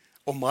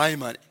or my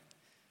money.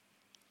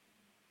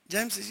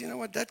 James says, you know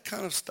what? That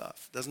kind of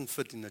stuff doesn't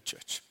fit in the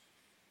church.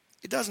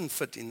 It doesn't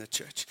fit in the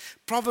church.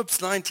 Proverbs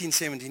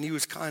 19:17, he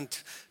was kind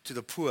to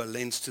the poor,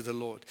 lends to the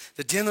Lord.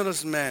 The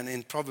generous man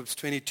in Proverbs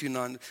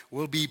 22:9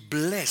 will be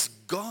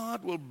blessed.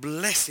 God will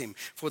bless him,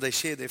 for they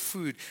share their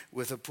food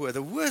with the poor.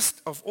 The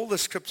worst of all the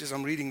scriptures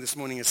I'm reading this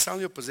morning is sell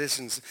your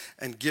possessions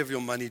and give your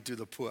money to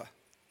the poor.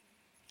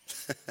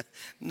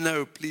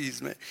 No,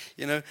 please, man.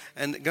 You know,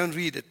 and go and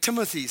read it.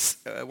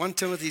 1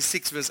 Timothy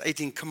 6 verse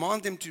 18.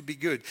 Command them to be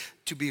good,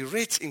 to be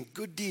rich in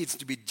good deeds,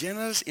 to be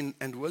generous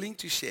and willing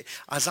to share.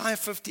 Isaiah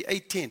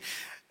 58:10.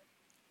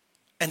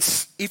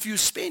 And if you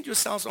spend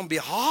yourselves on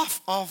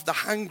behalf of the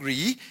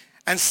hungry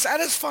and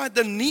satisfy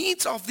the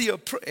needs of the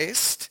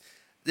oppressed,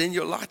 then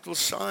your light will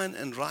shine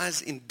and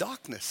rise in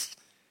darkness.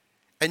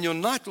 And your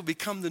night will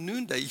become the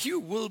noonday. You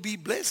will be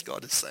blessed,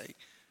 God is saying.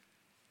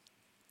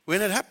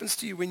 When it happens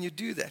to you, when you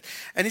do that.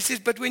 And he says,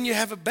 but when you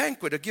have a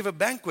banquet or give a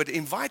banquet,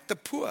 invite the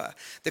poor,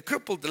 the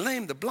crippled, the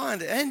lame, the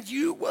blind, and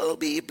you will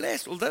be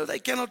blessed. Although they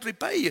cannot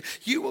repay you,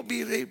 you will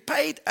be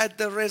repaid at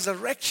the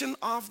resurrection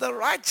of the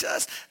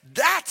righteous.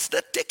 That's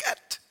the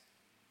ticket.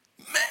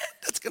 Man,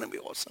 that's going to be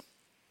awesome.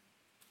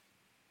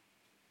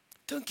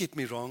 Don't get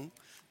me wrong.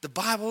 The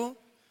Bible,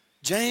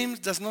 James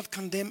does not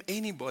condemn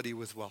anybody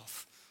with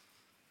wealth.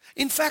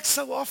 In fact,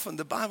 so often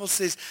the Bible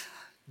says,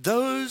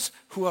 those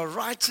who are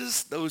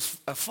righteous, those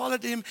who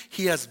followed him,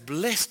 he has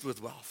blessed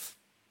with wealth.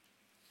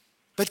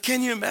 But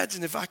can you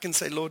imagine if I can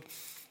say, Lord,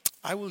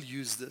 I will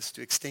use this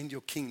to extend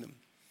your kingdom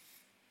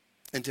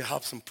and to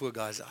help some poor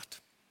guys out.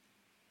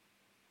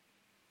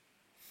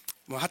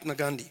 Mahatma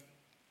Gandhi,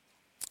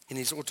 in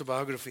his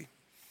autobiography,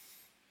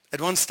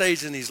 at one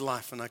stage in his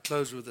life, and I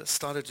close with this,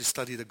 started to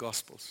study the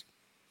Gospels.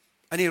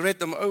 And he read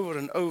them over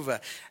and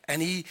over,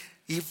 and he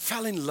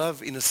fell in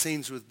love, in a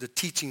sense, with the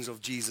teachings of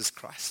Jesus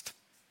Christ.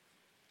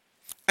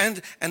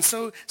 And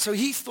so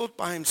he thought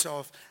by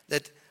himself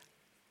that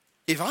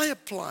if I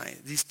apply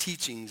these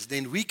teachings,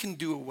 then we can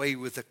do away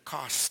with the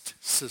caste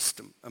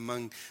system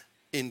among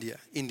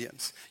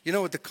Indians. You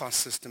know what the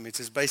caste system is?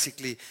 It's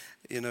basically,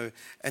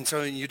 and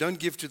so you don't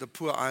give to the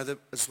poor either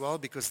as well,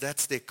 because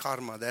that's their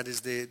karma. That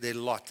is their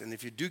lot. And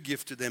if you do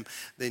give to them,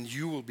 then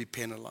you will be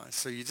penalized.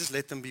 So you just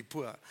let them be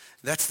poor.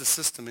 That's the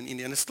system in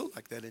India, and it's still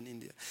like that in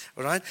India.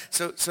 All right?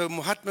 So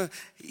Mahatma,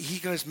 he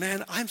goes,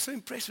 man, I'm so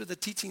impressed with the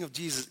teaching of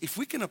Jesus. If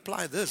we can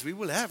apply this, we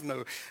will have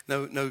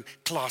no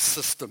class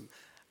system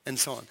and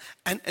so on.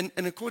 And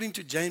according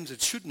to James,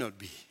 it should not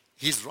be.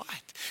 He's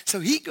right. So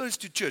he goes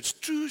to church.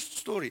 True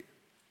story.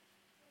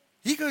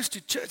 He goes to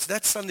church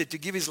that Sunday to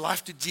give his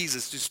life to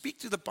Jesus, to speak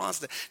to the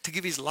pastor, to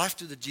give his life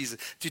to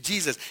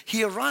Jesus.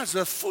 He arrives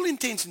with full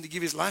intention to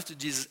give his life to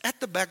Jesus. At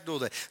the back door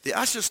there, the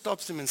usher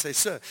stops him and says,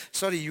 sir,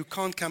 sorry, you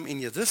can't come in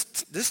here.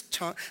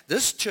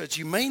 This church,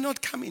 you may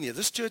not come in here.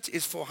 This church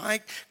is for high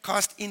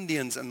caste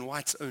Indians and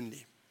whites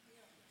only.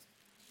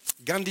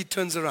 Gandhi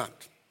turns around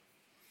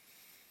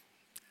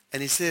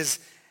and he says,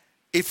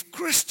 if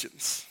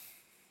Christians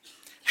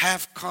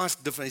have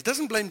caste differences. He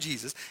doesn't blame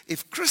Jesus.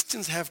 If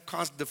Christians have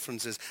caste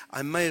differences,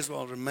 I may as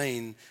well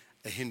remain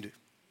a Hindu.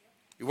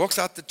 He walks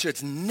out the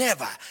church,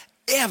 never,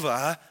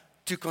 ever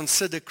to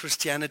consider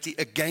Christianity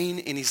again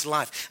in his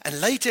life.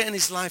 And later in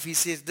his life, he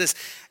says this,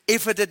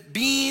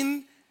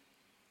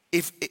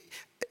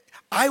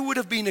 I would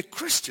have been a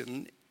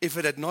Christian if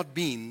it had not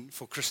been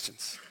for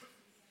Christians.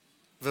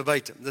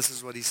 Verbatim, this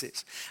is what he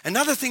says.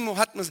 Another thing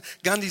Mahatma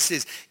Gandhi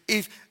says,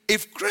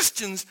 if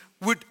Christians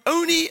would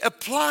only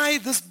apply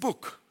this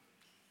book,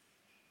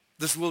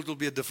 this world will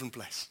be a different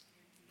place.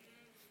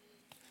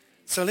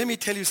 So let me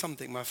tell you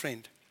something, my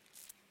friend.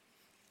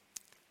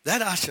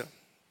 That usher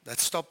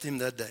that stopped him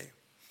that day,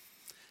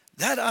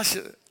 that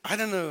usher, I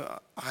don't know,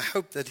 I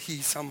hope that he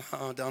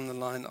somehow down the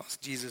line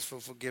asked Jesus for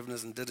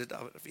forgiveness and did it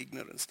out of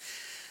ignorance.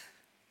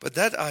 But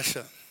that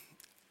usher,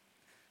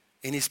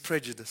 in his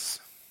prejudice,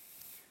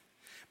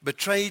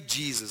 betrayed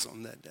Jesus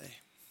on that day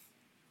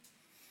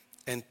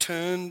and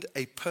turned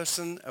a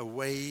person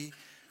away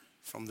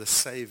from the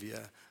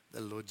Savior, the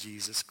Lord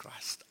Jesus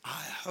Christ.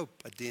 I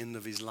hope at the end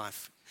of his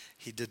life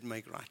he did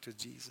make right with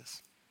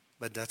Jesus.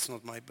 But that's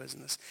not my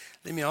business.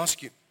 Let me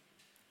ask you,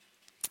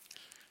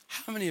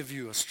 how many of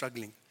you are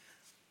struggling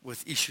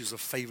with issues of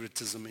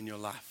favoritism in your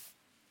life?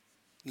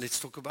 Let's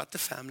talk about the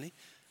family.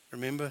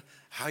 Remember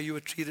how you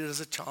were treated as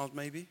a child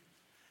maybe?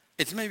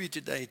 It's maybe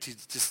today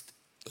to just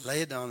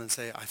lay it down and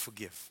say, I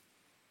forgive.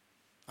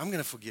 I'm going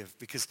to forgive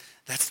because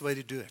that's the way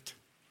to do it.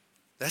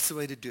 That's the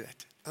way to do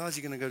it. Otherwise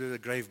you're going to go to the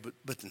grave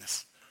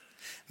bitterness.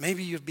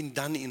 Maybe you've been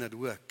done in at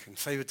work and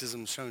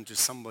favoritism shown to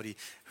somebody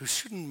who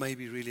shouldn't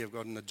maybe really have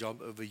gotten a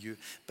job over you,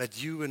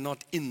 but you were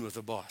not in with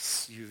the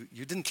boss.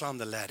 You didn't climb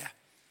the ladder.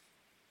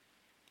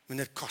 I mean,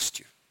 it cost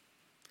you.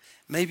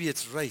 Maybe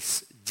it's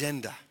race,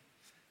 gender.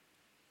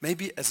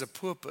 Maybe as a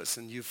poor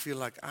person you feel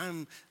like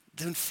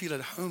don't feel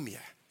at home here.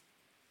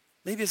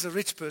 Maybe as a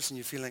rich person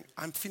you feel like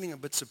I'm feeling a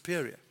bit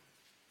superior.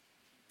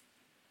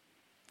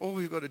 All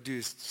we've got to do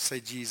is say,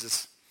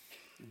 Jesus,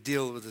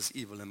 deal with this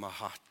evil in my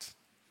heart.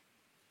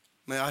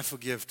 May I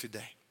forgive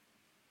today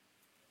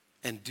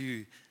and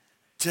do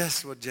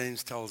just what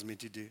James tells me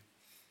to do.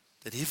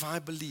 That if I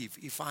believe,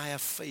 if I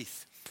have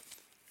faith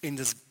in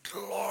this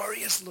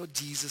glorious Lord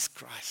Jesus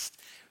Christ,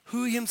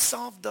 who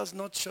himself does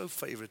not show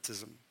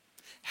favoritism,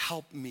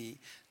 help me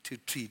to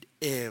treat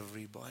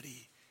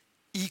everybody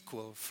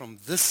equal from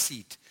this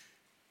seat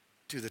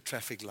to the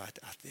traffic light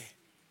out there.